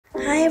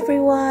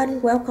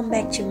everyone, welcome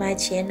back to my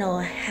channel.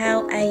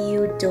 How are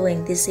you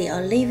doing? This is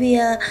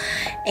Olivia,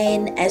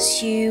 and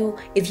if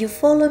you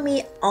follow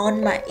me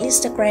on my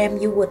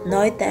Instagram, you would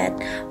know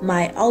that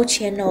my old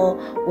channel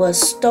was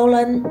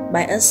stolen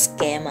by a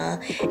scammer,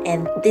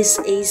 and this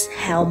is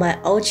how my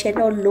old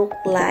channel look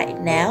like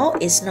now.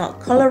 It's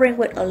not coloring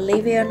with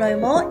Olivia no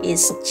more.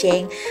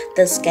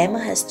 The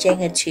scammer has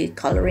changed it to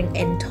coloring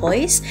and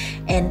toys,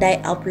 and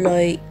they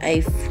upload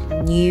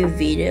a new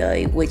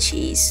video which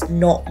is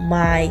not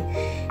my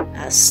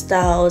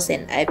styles,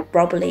 and I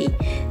probably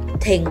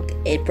think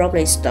it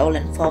probably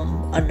stolen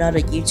from another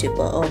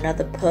YouTuber or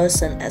another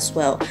person as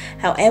well.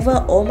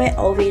 However, all my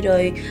old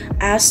videos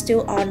are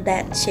still on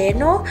that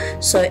channel,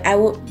 so I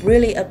would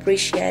really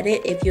appreciate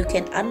it if you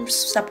can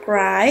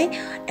unsubscribe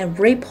and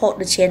report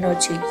the channel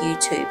to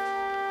YouTube.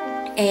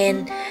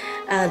 And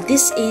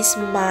this is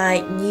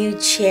my new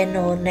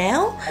channel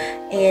now,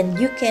 and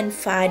you can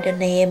find the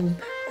name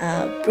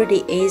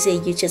pretty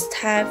easy. You just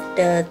type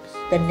the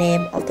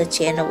name of the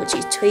channel, which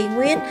is Twin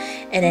Win,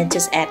 and then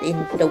just add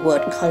in the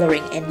word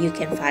coloring, and you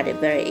can find it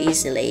very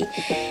easily.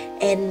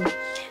 And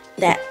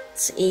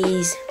this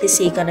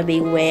is gonna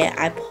be where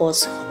I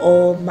post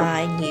all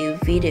my new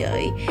video,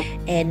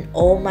 and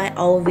all my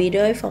old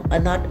video from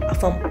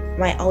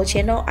my old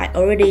channel I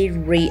already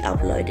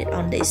re-uploaded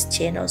on this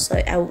channel.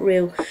 So I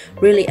will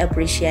really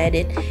appreciate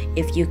it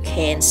if you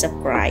can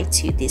subscribe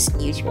to this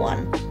new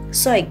one.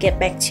 So I get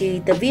back to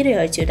the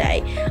video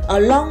today. A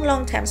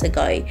long time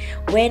ago,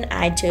 when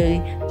I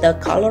do the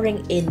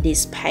coloring in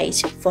this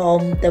page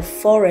from the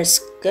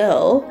forest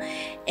girl,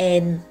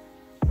 and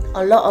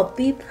a lot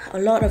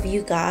of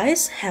you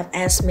guys have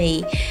asked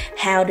me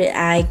how did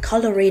I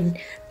color in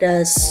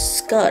the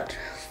skirt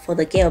for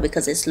the girl,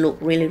 because it's look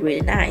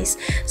really nice.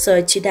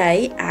 So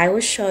today I will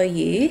show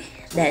you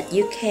that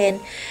you can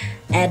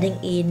adding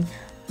in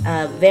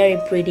very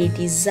pretty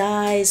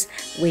designs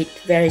with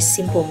very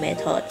simple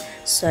method.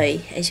 So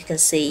as you can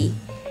see,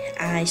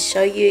 I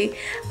show you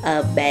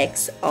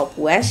bags of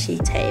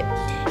washi tape,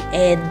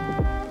 and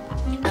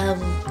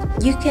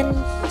you can,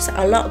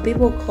 a lot of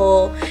people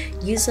call,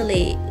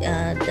 usually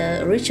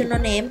the original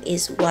name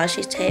is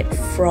washi tape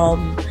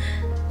from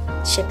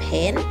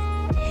Japan,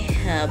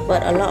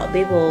 but a lot of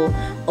people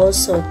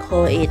also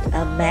call it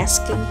a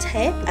masking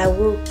tape. I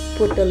will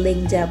put the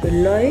link down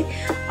below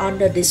on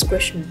the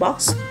description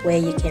box where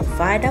you can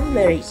find them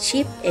very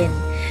cheap, and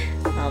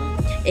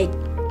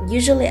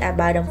usually I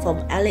buy them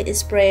from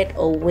AliExpress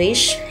or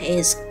Wish.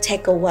 It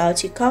take a while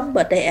to come,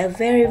 but they are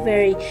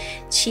very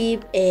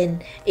cheap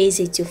and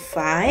easy to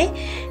find.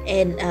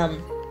 And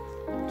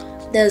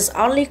there's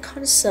only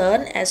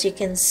concern, as you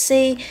can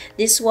see,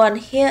 this one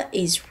here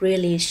is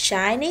really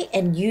shiny,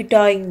 and you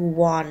don't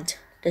want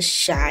the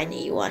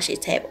shiny washi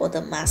tape or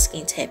the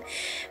masking tape,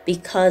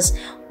 because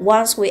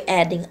once we're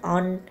adding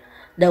on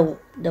the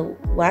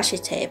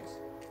washi tape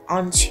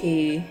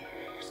onto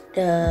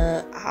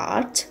the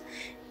art,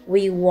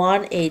 we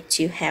want it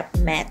to have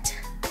matte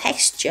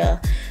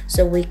texture,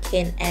 so we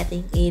can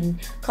adding in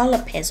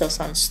color pencils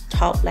on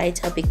top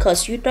later,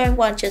 because you don't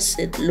want just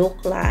to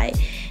look like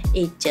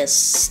it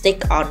just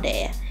stick on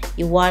there.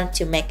 You want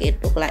to make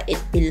it look like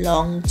it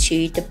belongs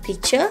to the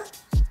picture.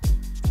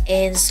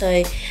 And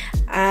so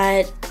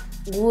I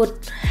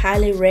would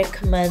highly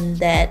recommend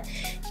that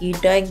you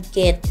don't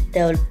get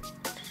the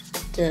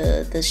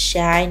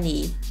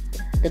shiny,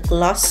 the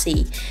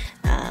glossy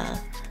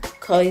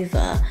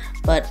cover,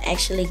 but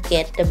actually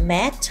get the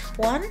matte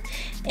one.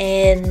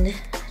 And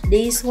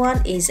this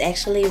one is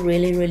actually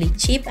really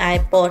cheap. I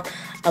bought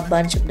a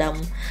bunch of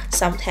them.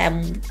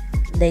 Sometimes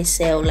they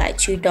sell like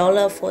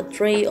 $2 for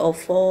 3 or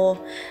 4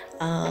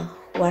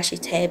 washi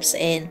tapes,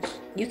 and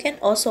you can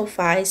also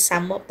find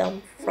some of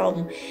them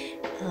from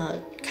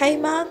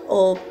Kmart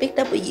or Big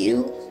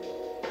W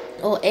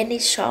or any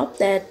shop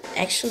that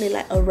actually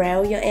like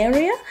around your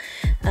area.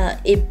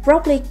 It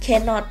probably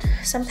cannot,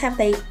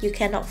 sometimes you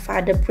cannot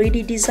find the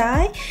pretty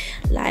design,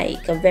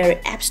 like a very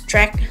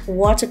abstract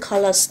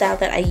watercolor style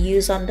that I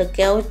use on the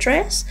girl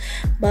dress,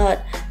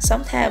 but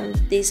sometimes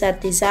these are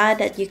designs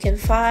that you can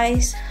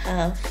find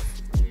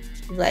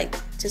like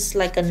just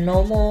like a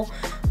normal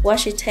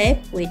washi tape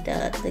with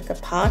like a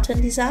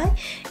pattern design,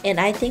 and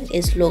I think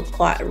it's look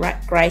quite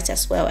great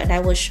as well. And I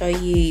will show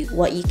you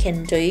what you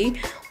can do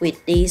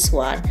with this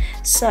one.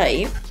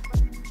 So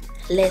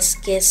let's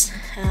get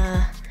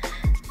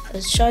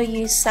show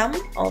you some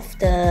of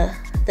the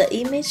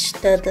image,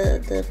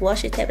 the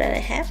washi tape that I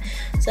have.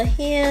 So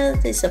here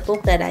there's a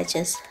book that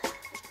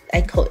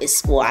I call it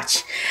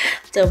swatch.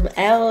 The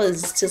L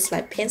is just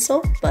like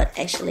pencil, but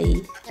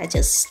actually I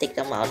just stick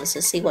them on to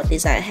see what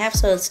design I have.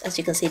 So as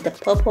you can see, the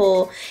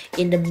purple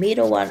in the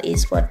middle one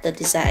is what the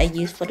design I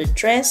use for the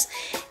dress,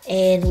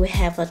 and we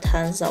have a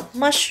tons of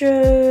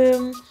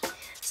mushroom,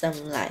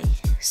 some like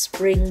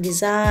spring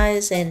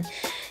designs, and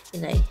you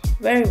know,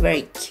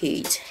 very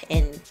cute,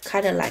 and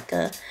kind of like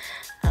a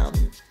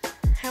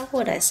how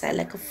would I say,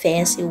 like a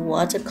fancy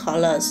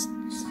watercolor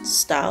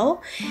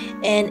style.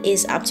 And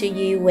it's up to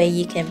you where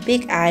you can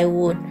pick. I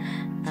would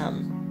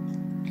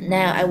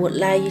now I would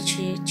like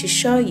you to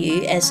show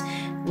you, as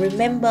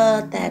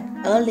remember that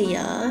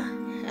earlier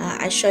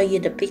I showed you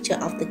the picture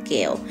of the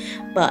gale,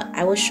 but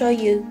I will show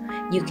you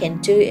you can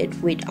do it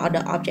with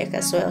other objects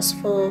as well.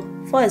 So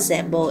for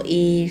example,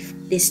 if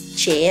this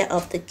chair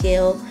of the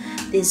gale,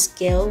 this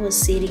gale was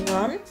sitting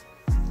on,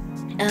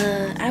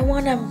 I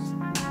want to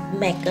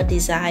make a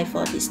design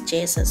for this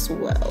chair as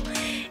well.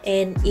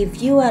 And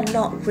if you are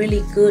not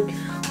really good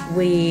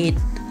with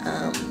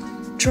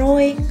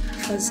drawing,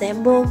 for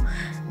example,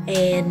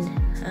 and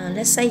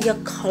let's say your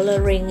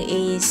coloring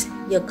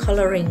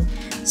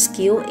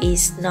skill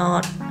is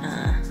not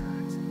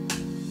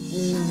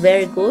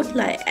very good,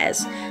 like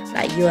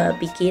you are a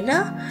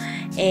beginner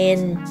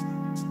and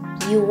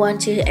you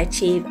want to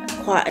achieve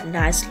quite a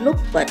nice look,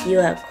 but you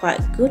are quite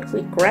good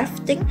with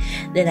grafting,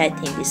 then I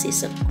think this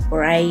is a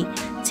great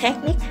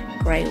technique,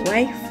 great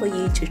way for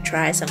you to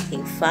try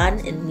something fun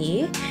and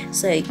new.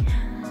 So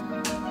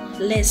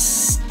let's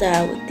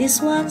start with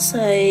this one. So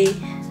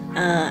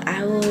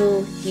I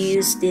will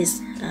use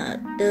this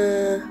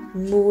the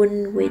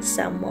moon with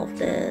some of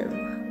the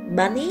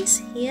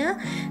bunnies here.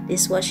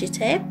 This washi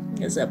tape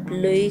is a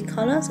blue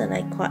color and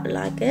I quite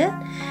like it,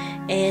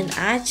 and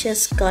I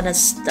just gonna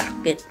stuck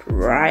it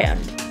right on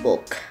the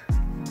book.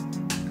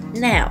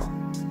 Now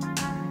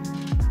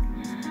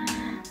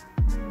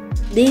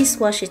this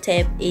washi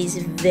tape is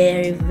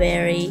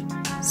very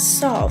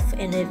soft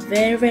and it's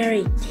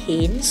very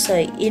thin, so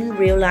in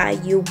real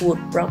life you would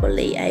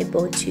probably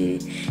able to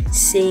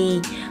see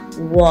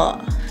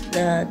what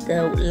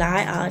the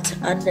line art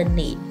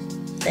underneath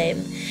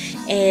them,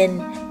 and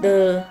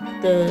the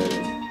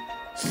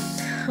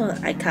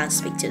I can't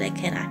speak to that,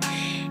 can I?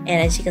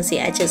 And as you can see,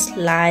 I just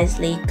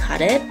lightly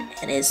cut it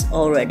and it's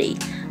already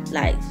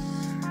like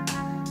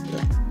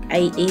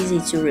easy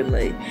to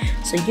remove,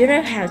 so you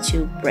don't have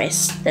to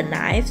press the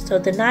knife. So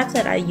the knife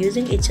that I'm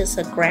using is just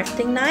a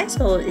grafting knife,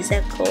 so is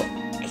that called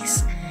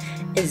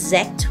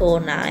X-Acto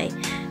knife.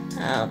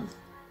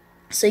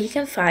 So you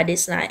can find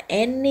this knife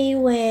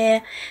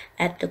anywhere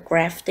at the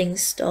grafting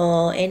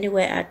store,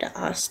 anywhere at the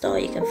art store.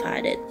 You can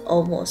find it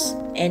almost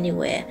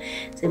anywhere.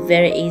 It's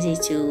very easy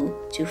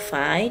to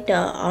find.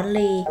 The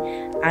only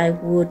I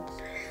would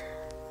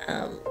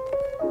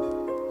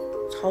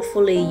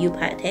hopefully you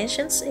pay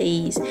attention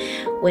is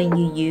when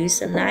you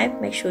use a knife,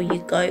 make sure you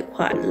go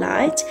quite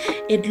light.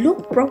 It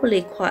looked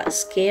probably quite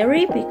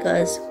scary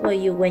because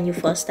when you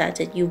first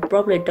started you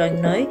probably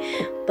don't know,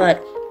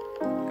 but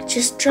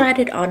just try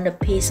it on a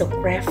piece of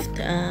craft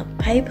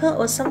paper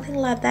or something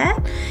like that,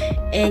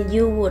 and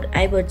you would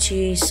able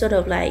to sort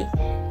of like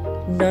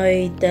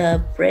know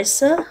the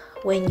pressure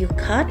when you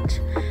cut,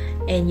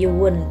 and you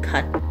wouldn't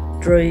cut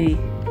through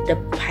the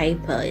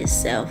paper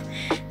itself.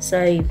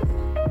 So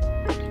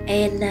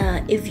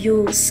and if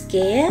you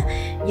scare,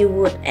 you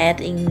would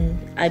add in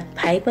a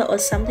paper or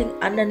something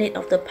underneath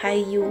of the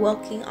page you're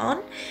working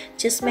on.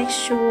 Just make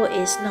sure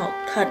it's not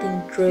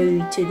cutting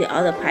through to the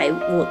other page.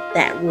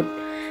 That would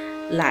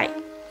like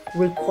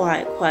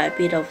require quite a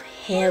bit of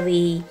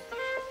heavy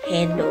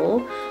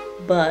handle,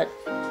 but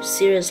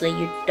seriously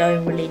you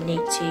don't really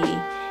need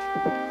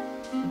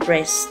to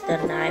press the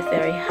knife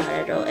very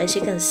hard at all. As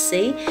you can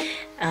see,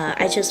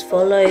 I just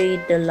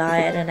followed the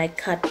line and I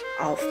cut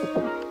off,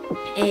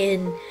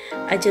 and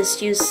I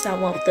just used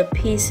some of the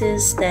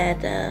pieces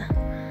that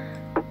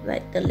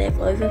like the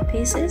leftover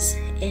pieces,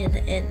 and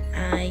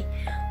I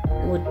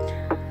would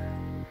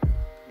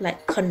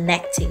like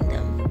connecting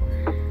them,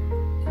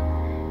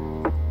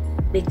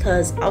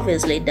 because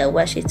obviously the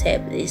washi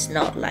tape is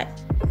not like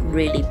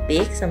really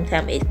big.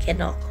 Sometimes it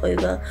cannot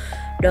cover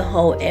the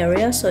whole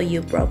area, so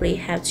you probably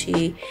have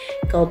to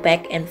go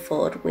back and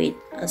forth with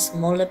a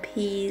smaller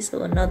piece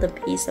or another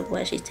piece of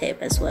washi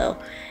tape as well.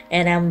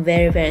 And I'm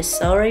very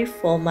sorry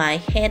for my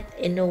head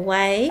in a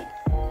way,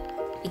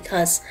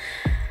 because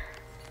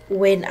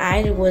when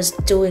I was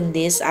doing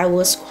this I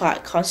was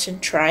quite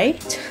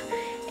concentrated,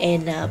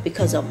 and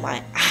because of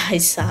my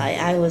eyesight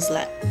I was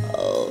like,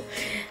 oh,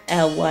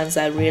 once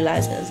I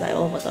realized, I was like,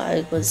 oh my god,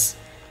 it was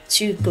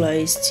too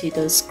close to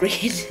the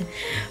screen.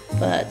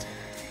 But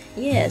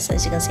yes,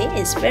 as you can see,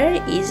 it's very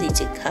easy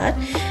to cut,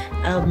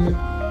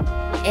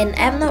 and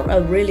I'm not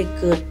a really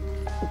good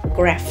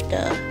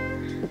grafter,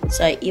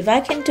 so if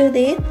I can do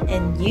this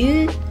and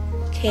you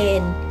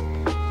can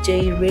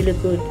do really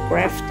good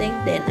grafting,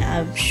 then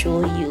I'm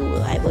sure you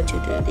will be able to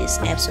do this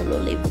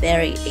absolutely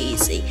very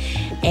easy,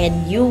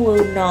 and you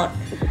will not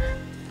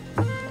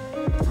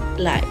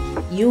like,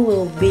 you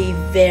will be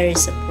very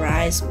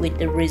surprised with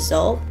the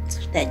result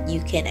that you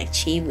can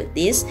achieve with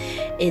this.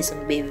 It's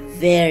gonna be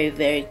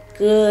very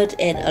good,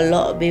 and a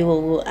lot of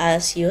people will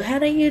ask you, how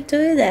do you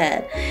do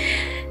that?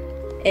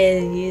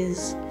 And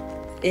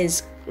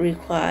it's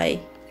require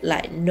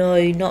like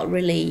not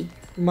really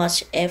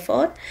much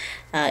effort.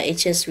 It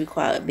just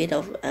requires a bit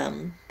of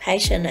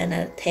patience and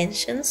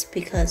attention,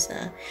 because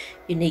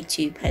you need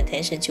to pay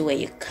attention to where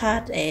you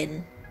cut,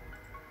 and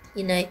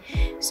you know,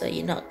 so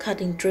you're not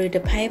cutting through the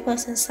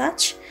papers and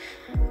such.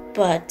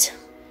 But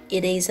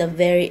it is a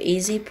very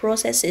easy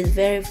process. It's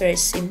very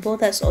simple.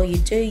 That's all you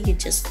do. You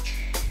just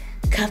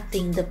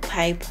cutting the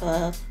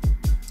paper,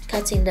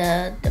 cutting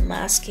the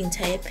masking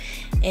tape,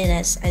 and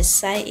as I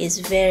say, it's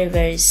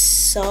very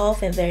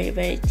soft and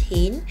very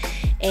thin.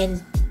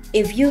 And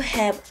if you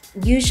have,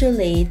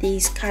 usually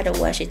this kind of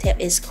washi tape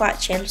is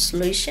quite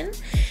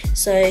translucent,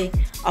 so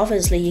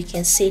obviously you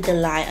can see the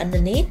line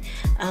underneath.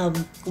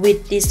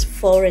 With this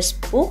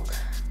forest book,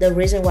 the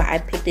reason why I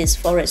picked this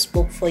forest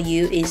book for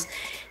you is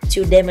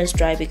to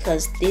demonstrate,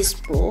 because this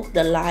book,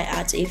 the line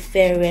art is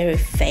very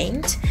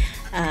faint.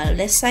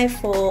 Let's say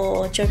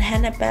for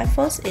Johanna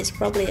Baffos, it's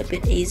probably a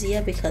bit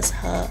easier because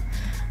her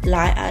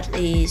line art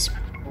is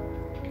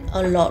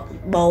a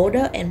lot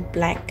bolder and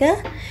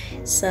blacker,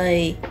 so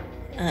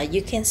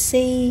you can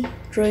see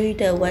through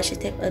the washi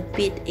tape a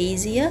bit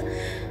easier.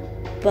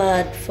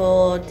 But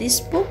for this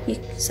book,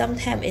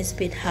 sometimes it's a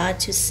bit hard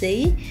to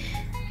see,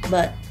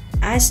 but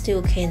I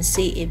still can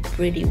see it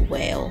pretty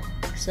well.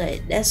 So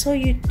that's all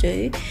you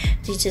do.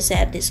 You just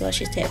add this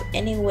washi tape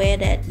anywhere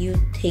that you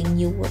think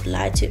you would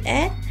like to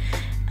add.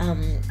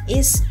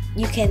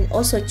 You can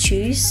also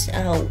choose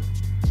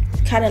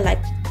kind of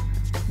like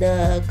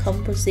the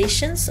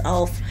compositions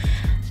of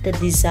the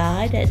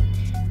design that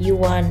you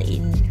want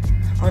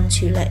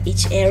onto like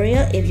each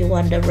area. If you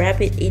want the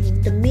rabbit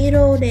in the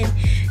middle, then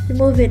you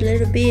move it a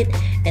little bit,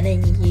 and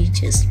then you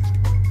just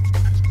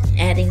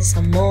adding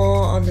some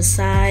more on the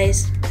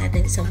sides,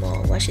 adding some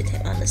more washi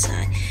tape on the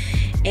side.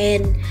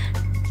 And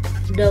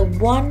the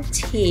one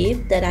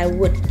tip that I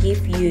would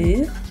give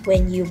you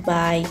when you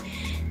buy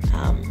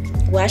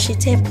washi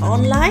tape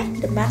online,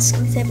 the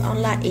masking tape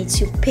online, is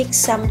to pick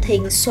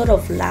something sort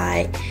of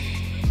like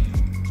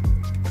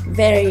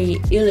very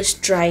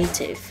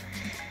illustrative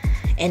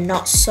and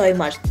not so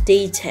much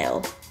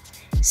detail.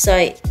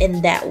 So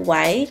in that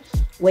way,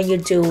 when you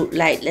do,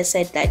 like, let's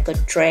say like a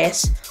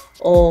dress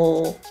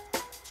or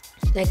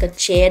like a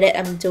chair that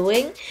I'm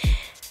doing,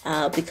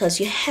 because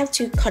you have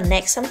to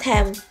connect.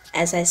 Sometimes,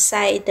 as I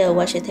say, the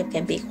washi tape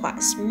can be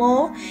quite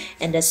small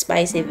and the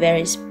space is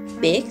very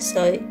big,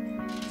 so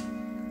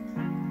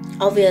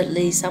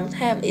obviously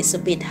sometimes it's a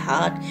bit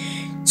hard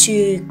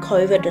to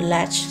cover the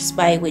large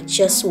space with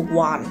just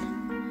one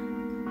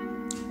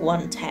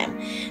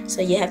time. So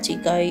you have to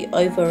go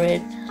over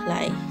it,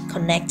 like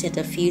connect it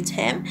a few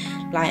times,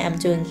 like I'm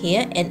doing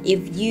here. And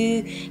if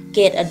you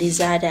get a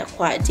design that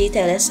quite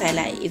detailed, let's say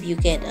like if you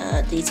get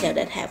a detail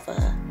that have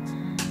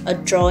a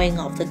drawing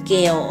of the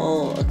girl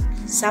or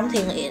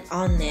something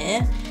on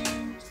there,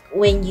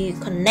 when you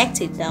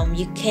connect it down,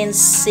 you can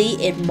see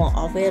it more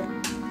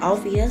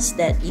obvious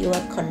that you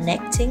are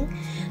connecting,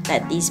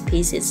 that these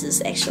pieces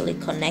is actually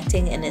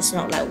connecting and it's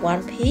not like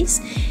one piece.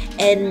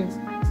 And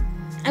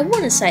I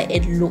wouldn't say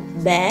it look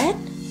bad,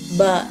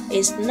 but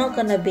it's not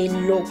gonna be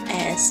look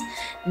as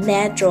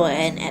natural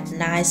and as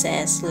nice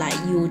as like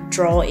you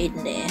draw it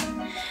there.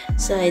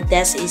 So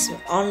that is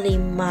only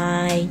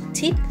my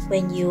tip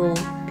when you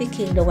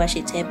picking the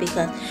washi tape,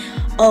 because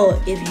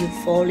if you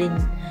fall in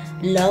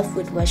love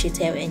with washi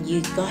tape and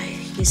you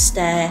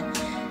start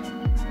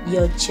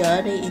your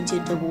journey into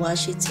the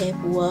washi tape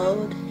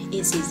world,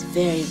 it is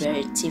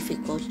very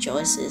difficult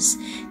choices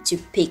to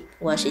pick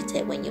washi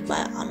tape when you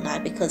buy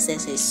online, because there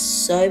is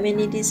so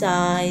many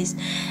designs,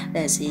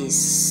 there is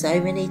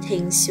so many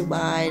things to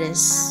buy, there's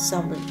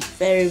some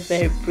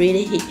very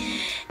pretty.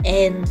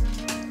 And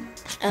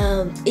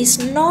it's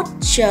not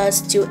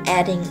just to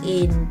adding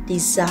in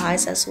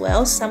designs as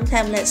well.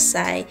 Sometimes, let's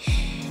say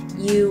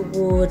you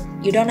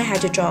don't know how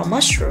to draw a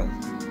mushroom,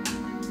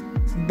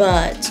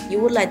 but you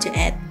would like to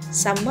add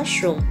some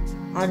mushroom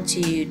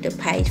onto the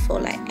page for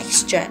like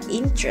extra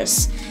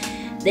interest,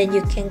 then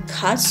you can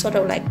cut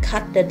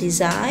the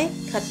design,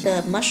 cut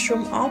the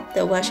mushroom off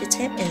the washi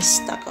tape and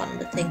stuck on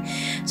the thing.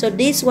 So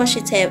this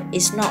washi tape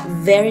is not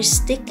very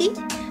sticky,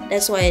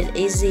 that's why it's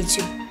easy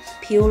to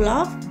peel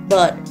off,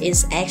 but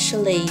it's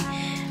actually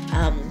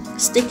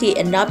sticky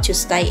enough to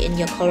stay in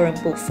your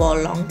coloring book for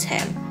a long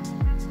time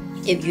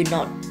if you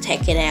not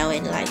take it out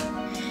and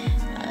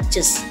like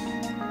just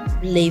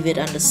leave it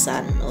on the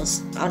sun or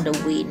on the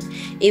wind.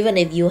 Even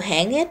if you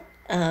hang it,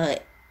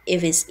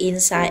 if it's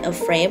inside a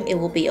frame, it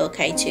will be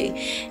okay too.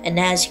 And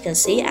now, as you can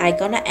see, I'm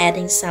gonna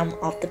adding some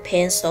of the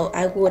pencil.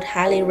 I would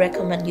highly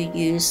recommend you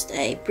use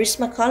a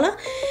Prismacolor,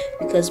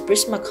 because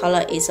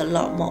Prismacolor is a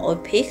lot more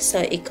opaque,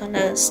 so it's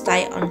gonna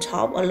stay on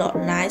top a lot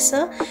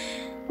nicer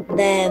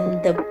than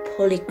the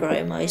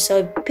polychrome.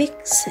 So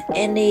pick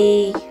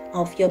any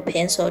of your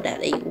pencil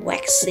that is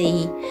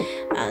waxy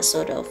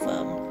sort of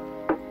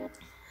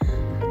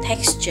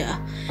texture,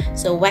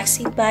 so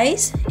waxy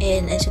base.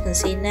 And as you can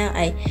see now,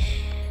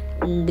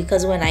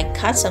 because when I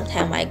cut,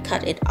 sometimes I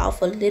cut it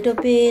off a little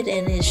bit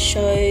and it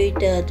showed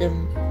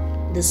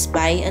the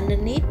space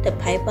underneath, the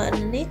paper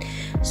underneath,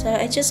 so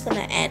I just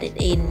gonna add it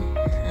in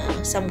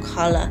some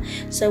color.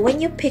 So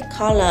when you pick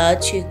color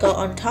to go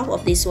on top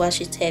of this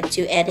washi tape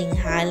to adding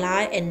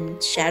highlight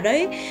and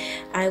shadow,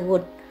 I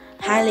would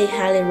highly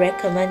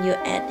recommend you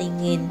adding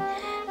in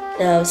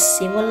the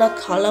similar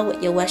color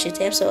with your washi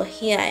tape. So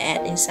here I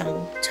add in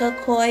some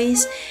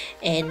turquoise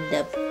and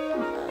the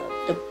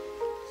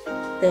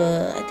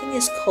I think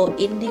it's called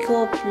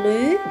indigo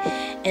blue,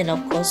 and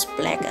of course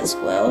black as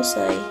well.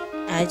 So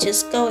I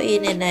just go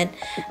in and then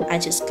I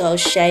just go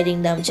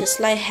shading them just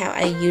like how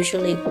I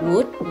usually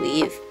would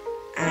with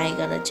I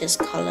gonna just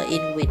color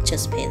in with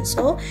just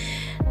pencil.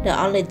 The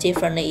only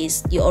difference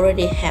is you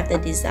already have the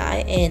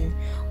design and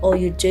all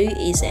you do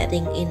is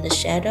adding in the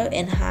shadow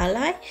and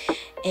highlight.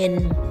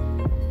 And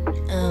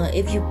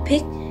if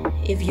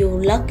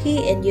you're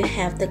lucky and you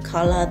have the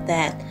color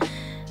that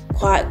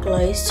quite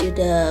close to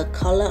the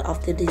color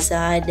of the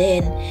design,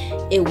 then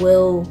it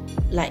will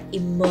like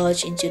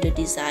emerge into the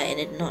design and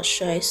it not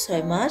show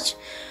so much.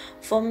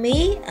 For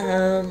me,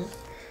 I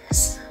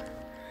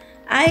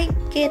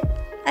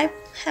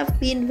have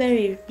been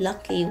very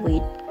lucky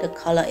with the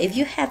color. If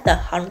you have the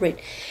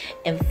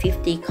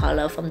 150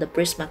 color from the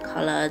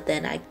Prismacolor,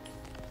 then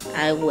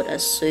I would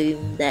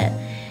assume that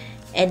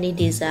any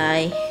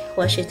design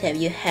washi tape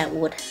you have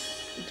would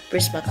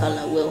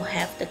Prismacolor will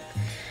have the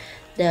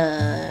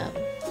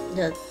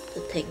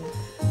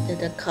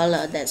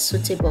color that's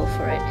suitable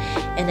for it.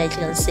 And as you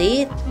can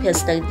see,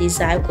 because the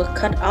design was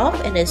cut off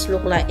and it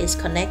looks like it's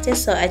connected,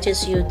 so I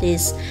just use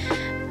this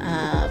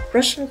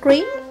Prussian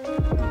green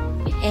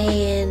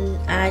and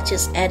I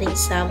just adding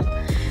some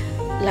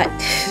like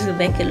to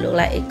make it look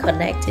like it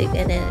connected,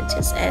 and then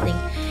just adding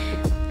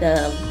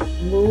the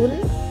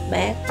moon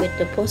back with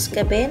the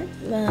Posca band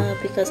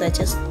because I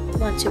just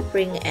want to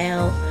bring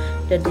out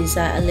the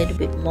design a little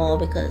bit more,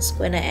 because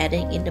when I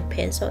adding in the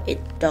pencil it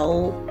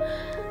dull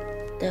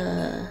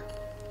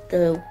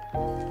the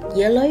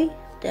yellow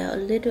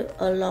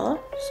a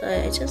lot, so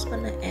I just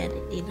want to add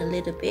it in a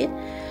little bit,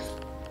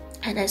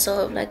 and I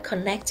sort of like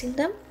connecting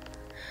them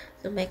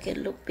to make it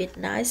look a bit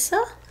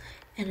nicer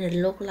and it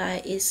look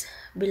like it's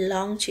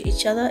belong to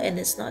each other and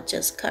it's not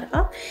just cut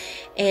off.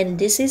 And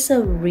this is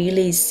a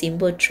really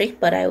simple trick,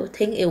 but I would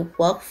think it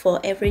works for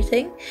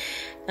everything.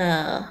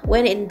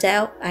 When in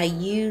doubt, I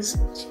use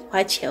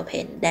white gel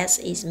pen. That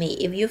is me.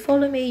 If you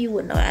follow me, you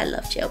would know I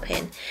love gel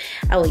pen.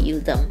 I will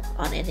use them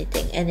on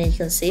anything. And then you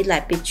can see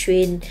like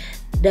between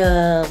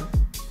the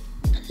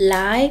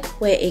line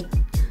where it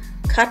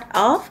cut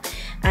off,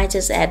 I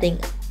just adding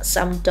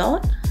some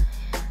dot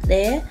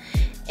there,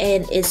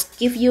 and it's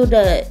give you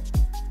the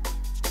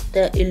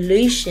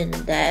illusion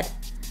that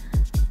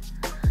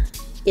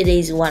it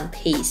is one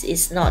piece,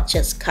 it's not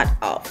just cut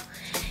off.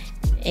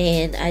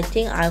 And I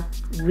think I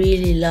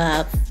really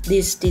love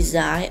this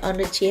design on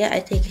the chair.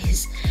 I think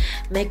it's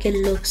make it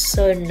look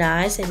so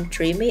nice and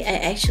dreamy. I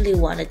actually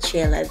want a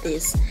chair like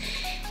this.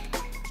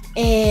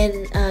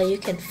 And you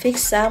can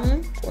fix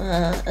some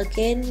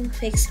again,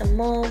 fix some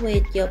more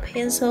with your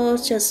pencil.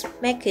 Just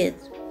make it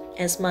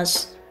as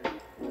much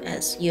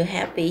as you're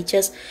happy.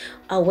 Just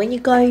when you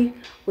go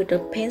with the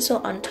pencil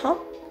on top,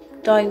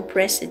 don't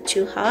press it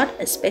too hard,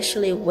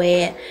 especially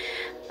where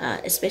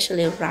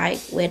especially right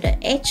where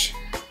the edge,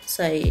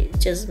 so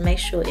just make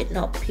sure it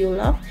not peel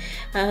off.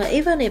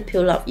 Even if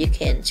peel off, you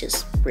can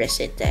just press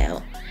it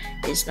down,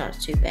 it's not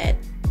too bad.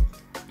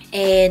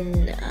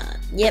 And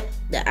yep,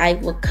 I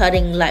was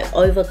cutting like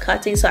over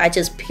cutting, so I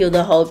just peel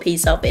the whole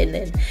piece off and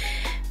then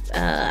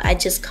I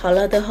just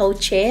color the whole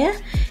chair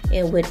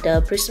and with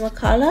the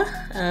Prismacolor.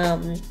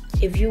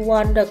 If you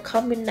want the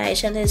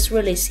combination, it's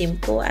really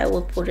simple. I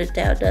will put it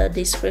down the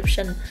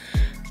description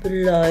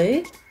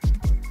below.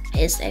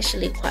 It's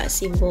actually quite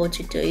simple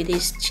to do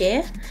this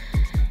chair.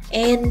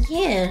 And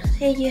yeah,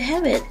 there you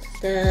have it.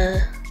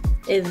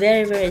 It's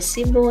very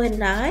simple and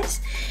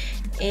nice.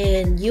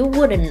 And you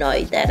wouldn't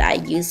know that I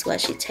use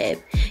washi tape.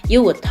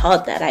 You would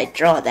thought that I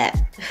draw that.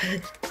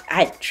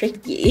 I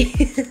tricked you.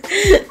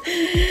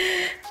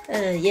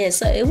 Yeah,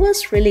 so it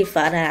was really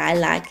fun and I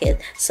like it.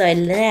 So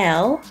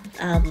now,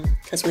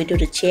 because we do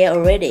the chair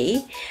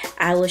already,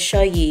 I will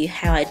show you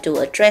how I do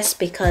a dress.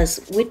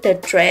 Because with the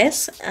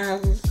dress, I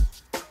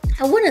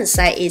wouldn't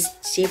say it's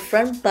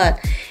different, but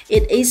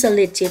it is a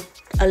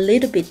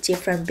little bit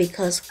different,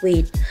 because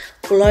with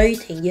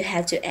clothing you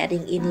have to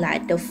adding in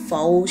like the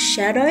false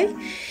shadow,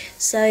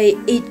 so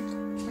it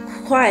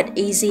quite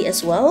easy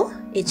as well.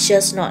 It's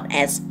just not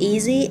as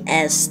easy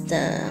as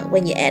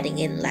when you're adding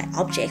in like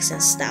objects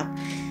and stuff.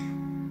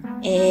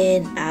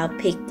 And I'll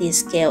pick this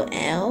scale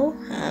out,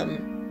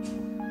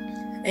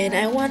 and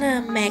I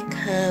wanna make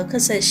her,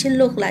 because she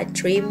look like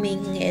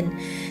dreaming and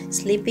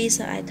sleepy,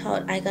 so I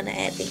thought I'm gonna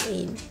add it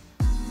in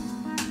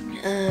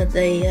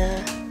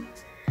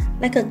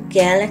like a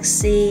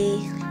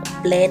galaxy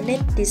planet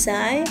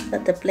design.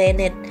 But the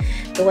planet,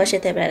 the washi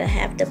tape that I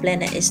have, the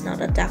planet is not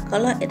a dark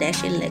color, it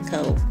actually like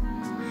a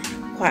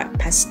quite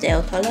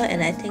pastel color,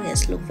 and I think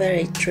it's look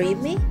very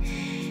dreamy,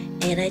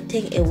 and I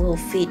think it will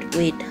fit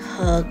with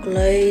her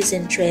clothes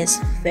and dress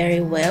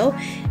very well.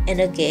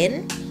 And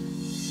again,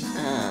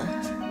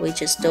 we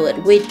just do it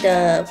with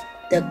the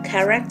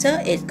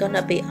character. It's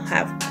gonna be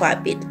have quite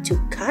a bit to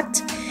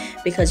cut,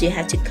 because you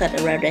have to cut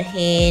around the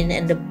hand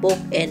and the book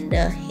and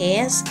the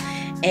hairs.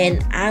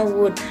 And I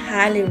would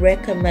highly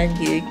recommend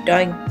you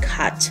don't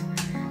cut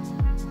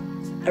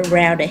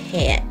around the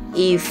hair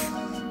if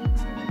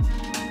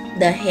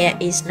the hair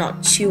is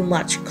not too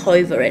much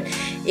covered.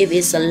 If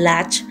it's a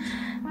large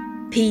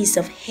piece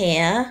of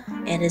hair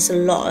and it's a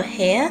lot of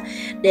hair,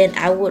 then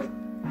I would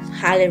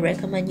highly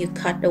recommend you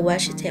cut the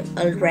washi tape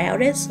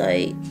around it so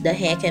the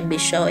hair can be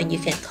shown and you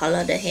can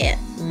color the hair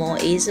more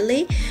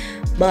easily.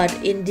 But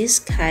in this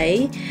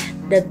case,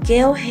 the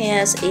girl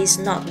hairs is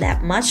not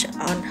that much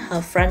on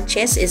her front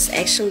chest. It's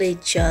actually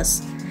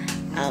just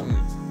a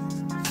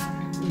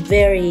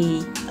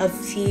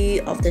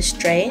few of the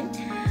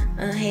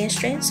hair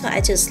strands, so I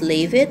just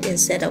leave it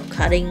instead of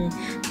cutting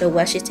the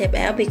washi tape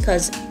out,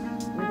 because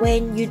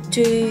when you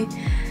do,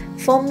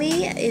 for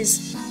me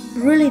it's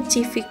really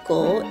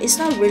difficult. It's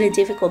not really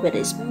difficult, but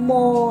it's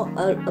more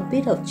a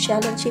bit of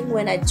challenging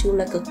when I do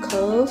like a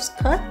curves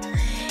cut.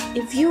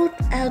 If you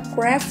are a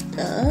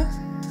grafter,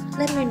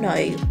 let me know,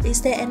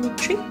 is there any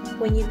trick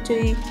when you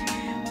do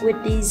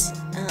with these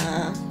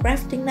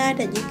grafting knife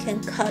that you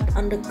can cut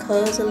on the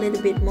curves a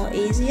little bit more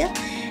easier?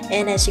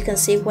 And as you can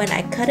see, when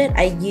I cut it,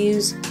 I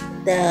use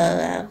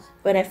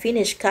when I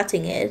finish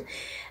cutting it,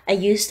 I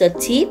use the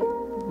tip,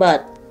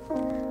 but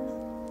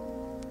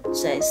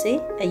so see,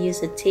 I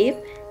use the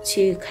tip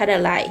to kind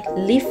of like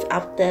lift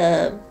up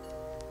the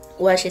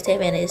washi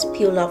tape and it's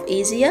peel off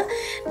easier.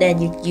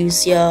 Then you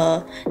use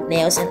your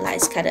nails and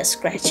like kind of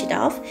scratch it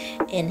off.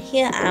 And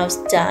here I was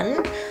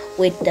done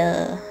with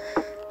the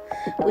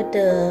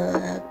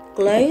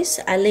glows.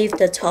 I leave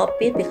the top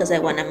bit because I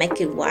want to make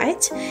it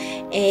white.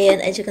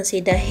 And as you can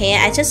see, the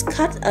hair, I just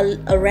cut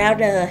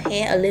around the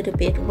hair a little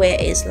bit where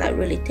it's like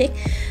really thick.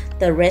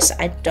 The rest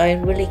I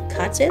don't really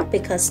cut it,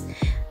 because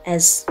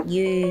as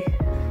you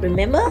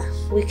remember,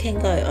 we can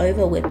go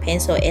over with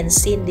pencil, and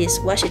seeing this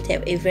washi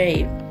tape is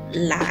very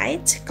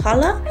light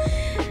color,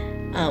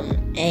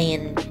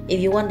 and if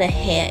you want the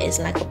hair is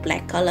like a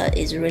black color,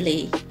 it's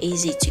really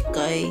easy to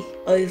go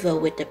over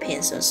with the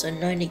pencil, so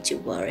no need to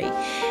worry.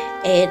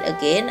 And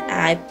again,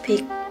 I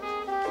pick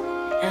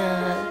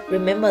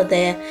remember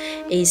there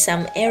is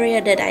some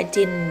area that I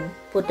didn't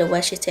put the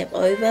washi tape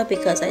over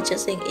because I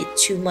just think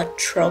it's too much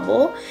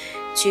trouble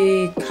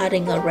to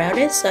cutting around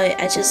it, so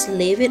I just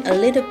leave it. A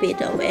little bit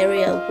of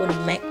area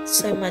wouldn't make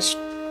so much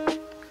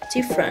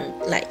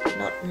different, like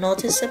not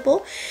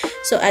noticeable,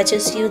 so I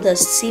just use the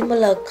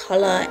similar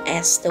color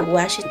as the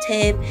washi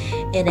tape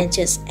and then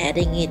just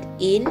adding it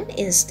in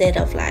instead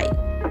of like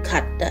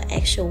cut the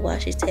actual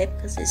washi tape,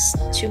 because it's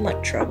too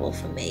much trouble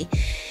for me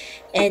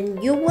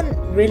and you wouldn't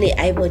really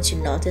able to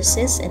notice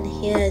this. And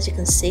here, as you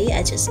can see,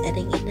 I just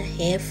adding in the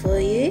hair for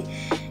you,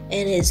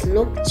 and it's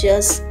look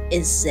just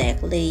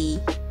exactly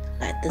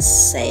like the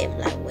same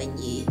like when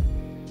you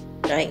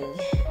don't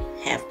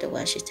have the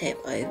washi tape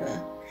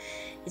over.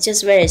 It's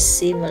just very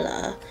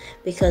similar,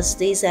 because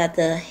these are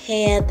the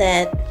hair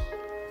that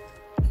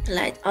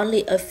like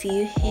only a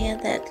few hair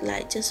that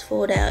like just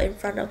fall out in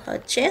front of her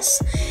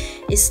chest.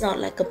 It's not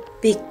like a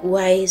big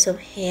waves of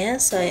hair,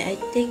 so I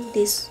think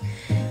this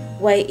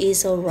way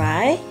is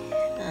alright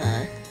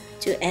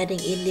to adding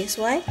in this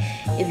way.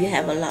 If you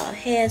have a lot of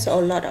hairs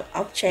or a lot of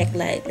object,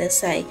 like let's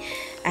say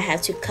I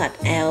have to cut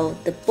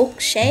out the book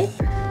shape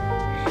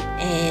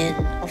and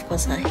of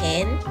course her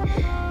hand,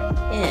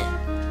 yeah,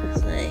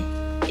 so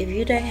if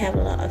you don't have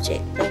a lot of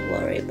object, don't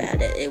worry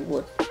about it.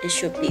 It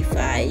should be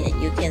fine,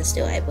 and you can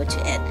still able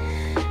to add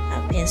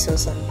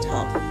pencils on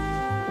top.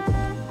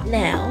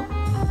 Now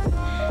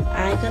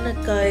I'm gonna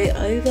go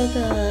over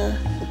the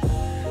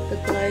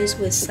glows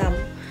with some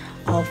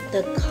of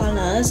the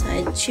colors.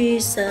 I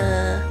choose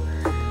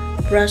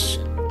brush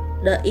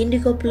the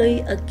indigo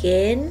blue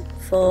again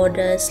for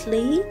the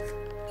sleeve,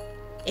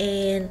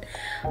 and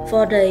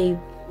for the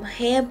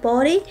hair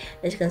body,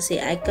 as you can see,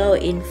 I go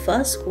in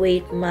first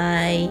with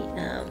my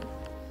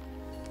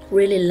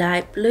really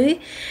light blue.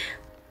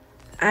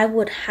 I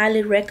would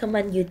highly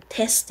recommend you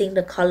testing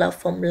the color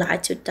from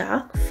light to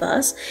dark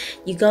first.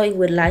 You go in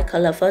with light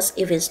color first.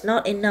 If it's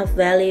not enough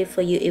value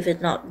for you, if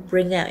it's not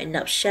bring out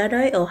enough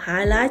shadow or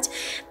highlight,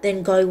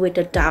 then go with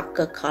the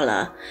darker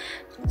color.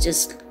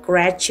 Just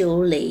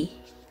gradually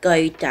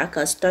go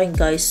darker. Don't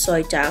go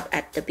so dark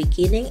at the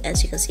beginning.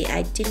 As you can see,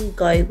 I didn't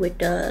go with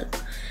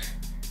that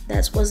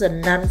was a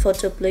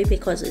non-photo blue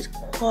because it's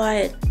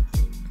quite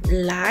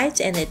light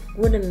and it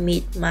wouldn't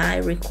meet my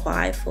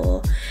require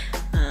for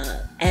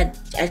and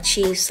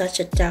achieve such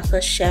a darker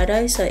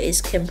shadow, so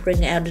it can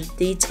bring out the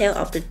detail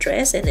of the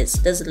dress and it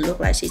doesn't look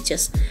like she's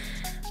just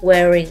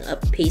wearing a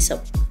piece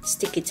of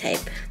sticky tape.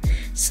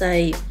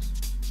 So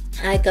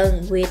I go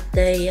with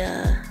the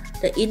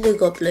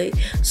indigo blue.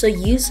 So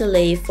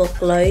usually for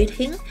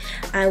clothing,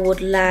 I would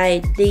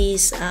like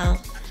these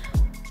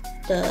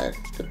the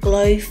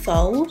glow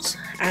folds.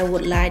 I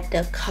would like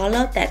the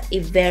color that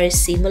is very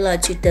similar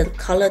to the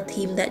color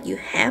theme that you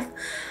have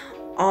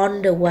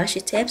on the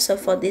washi tape. So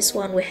for this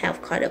one, we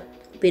have quite a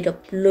bit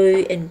of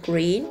blue and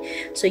green,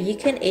 so you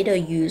can either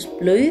use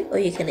blue or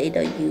you can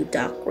either use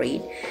dark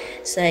green.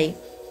 So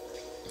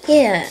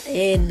yeah,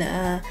 and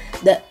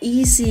the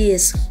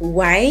easiest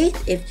way,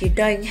 if you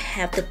don't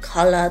have the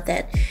color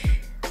that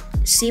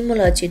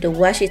similar to the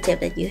washi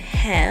tape that you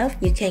have,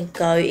 you can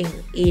go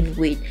in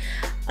with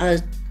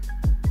a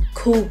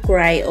cool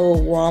gray or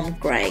warm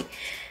gray,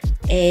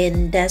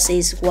 and that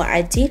is what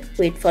I did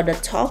with for the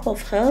top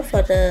of her,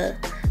 for the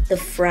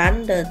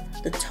front,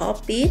 the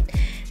top bit.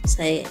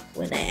 So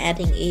when I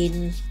adding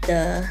in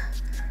the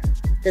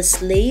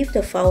sleeve,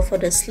 the fold for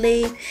the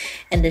sleeve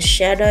and the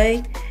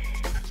shadow,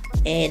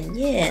 and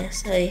yeah,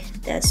 so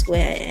that's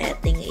where I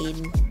adding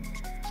in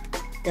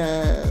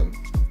the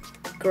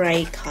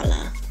gray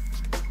color.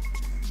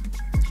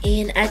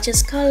 And I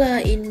just color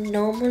in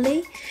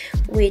normally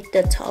with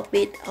the top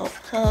bit of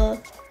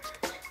her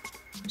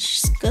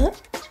skirt,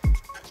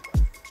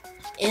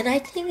 and I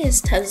think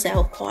it turns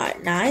out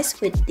quite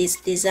nice with this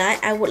design.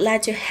 I would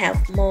like to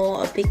have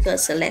a bigger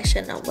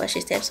selection of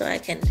washi tape so I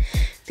can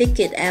pick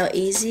it out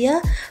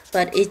easier,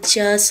 but it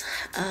just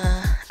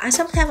I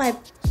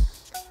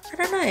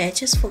don't know, I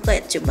just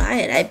forgot to buy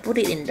it. I put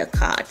it in the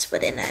cart,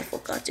 but then I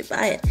forgot to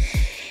buy it.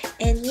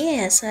 And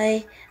yeah,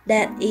 so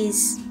that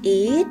is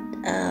it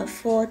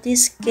for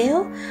this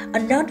scale.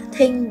 Another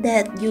thing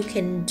that you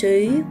can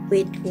do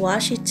with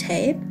washi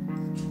tape,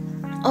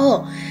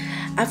 oh,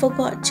 I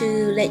forgot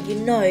to let you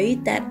know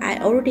that I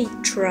already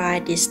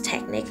tried this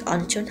technique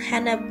on John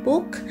Hannah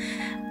book.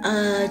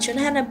 John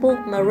Hannah book,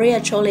 Maria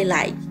Jolie,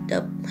 like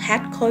the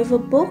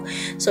hardcover book,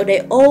 so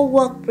they all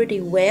work pretty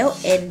well,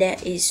 and there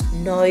is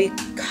no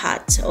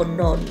cut or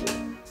none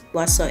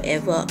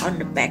whatsoever on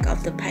the back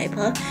of the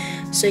paper,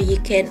 so you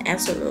can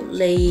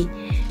absolutely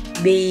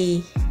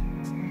be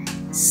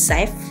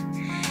safe.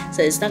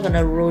 So it's not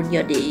gonna ruin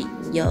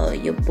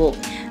your book.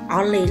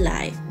 Only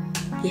like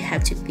you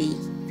have to be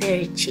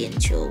very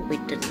gentle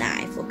with the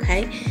knife,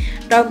 okay?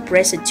 Don't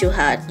press it too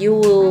hard. You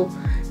will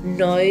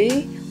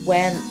know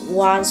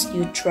once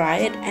you try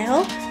it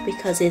out,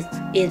 because it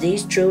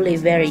is truly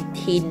very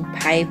thin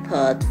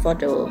paper for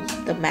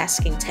the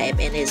masking tape,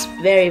 and it's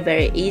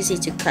very easy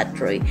to cut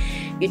through.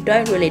 You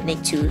don't really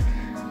need to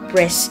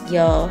press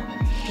your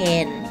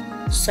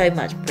hand so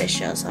much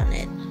pressures on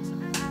it.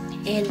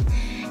 And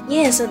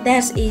yeah, so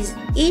that is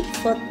it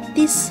for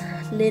this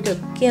little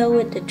girl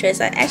with the dress.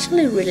 I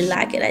actually really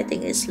like it. I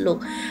think it's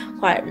look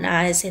quite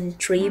nice and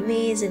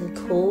dreamy and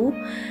cool,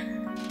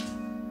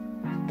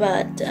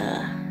 but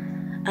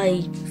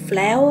a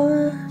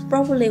flower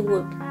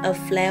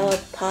flower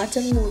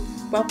pattern would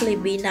probably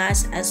be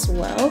nice as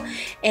well.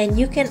 And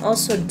you can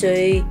also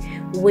do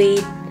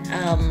with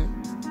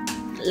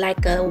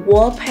like a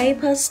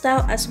wallpaper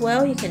style as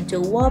well. You can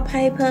do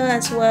wallpaper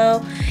as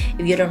well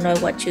if you don't know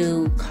what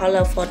to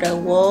color for the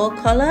wall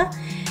color.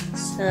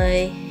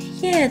 So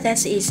yeah,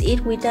 that is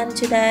it. We're done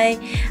today.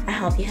 I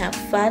hope you have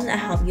fun. I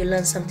hope you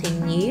learn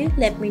something new.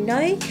 Let me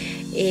know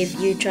if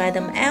you try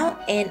them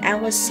out, and I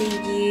will see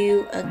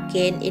you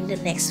again in the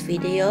next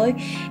video.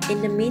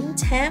 In the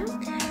meantime,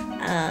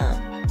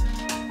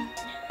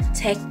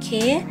 take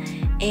care,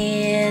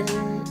 and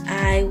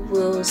I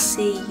will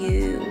see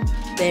you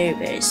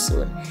very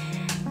soon.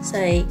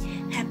 So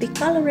happy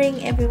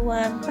coloring,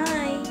 everyone. Bye.